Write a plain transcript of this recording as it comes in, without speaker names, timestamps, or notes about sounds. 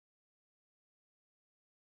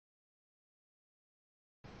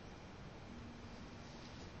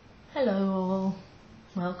Hello all,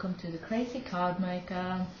 welcome to the Crazy Card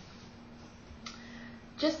Maker.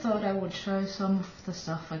 Just thought I would show some of the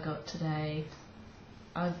stuff I got today.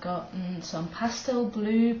 I've gotten some pastel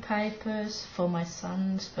blue papers for my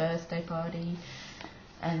son's birthday party,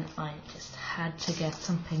 and I just had to get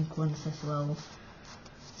some pink ones as well.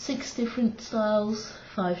 6 different styles,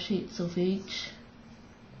 5 sheets of each.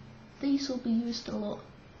 These will be used a lot,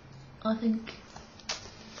 I think.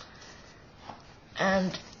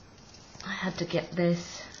 And I had to get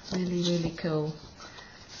this, really cool.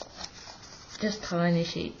 Just tiny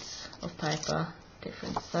sheets of paper,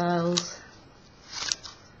 different styles.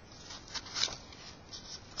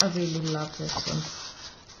 I really love this one.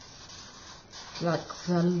 Like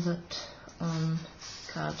velvet on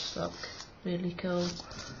cardstock, really cool.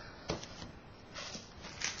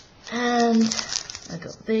 And I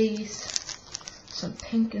got these, some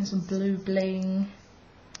pink and some blue bling.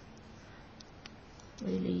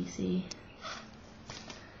 Really easy.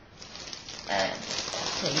 And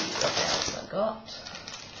I'll tell you what else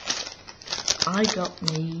I got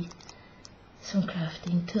me some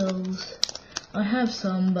crafting tools. I have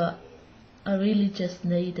some, but I really just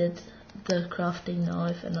needed the crafting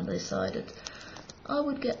knife, and I decided I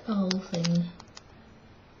would get the whole thing,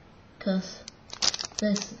 because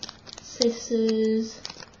there's scissors,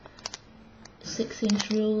 6-inch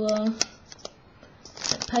ruler,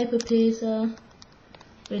 a paper piercer.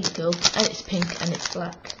 Really cool, and it's pink and it's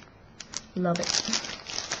black. Love it.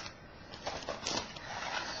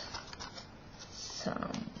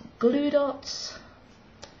 Some glue dots.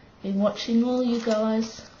 Been watching all you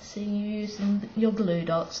guys, seeing you using your glue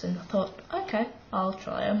dots, and I thought, okay, I'll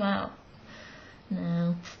try them out.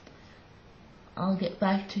 Now, I'll get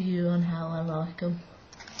back to you on how I like them.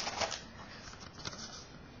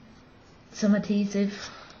 Some adhesive.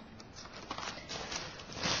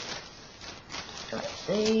 Let's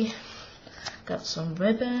see, got some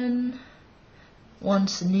ribbon.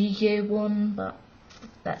 One's a New Year one, but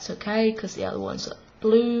that's okay because the other ones are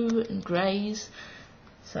blue and greys,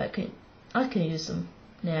 so I can use them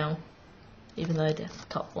now, even though the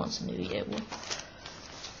top one's a New Year one.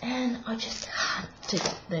 And I just had to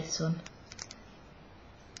get this one.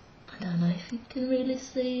 I don't know if you can really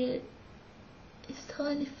see it. It's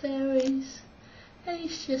tiny fairies, and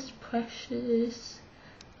it's just precious.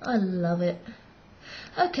 I love it.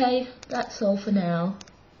 Okay, that's all for now.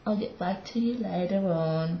 I'll get back to you later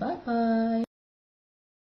on. Bye bye.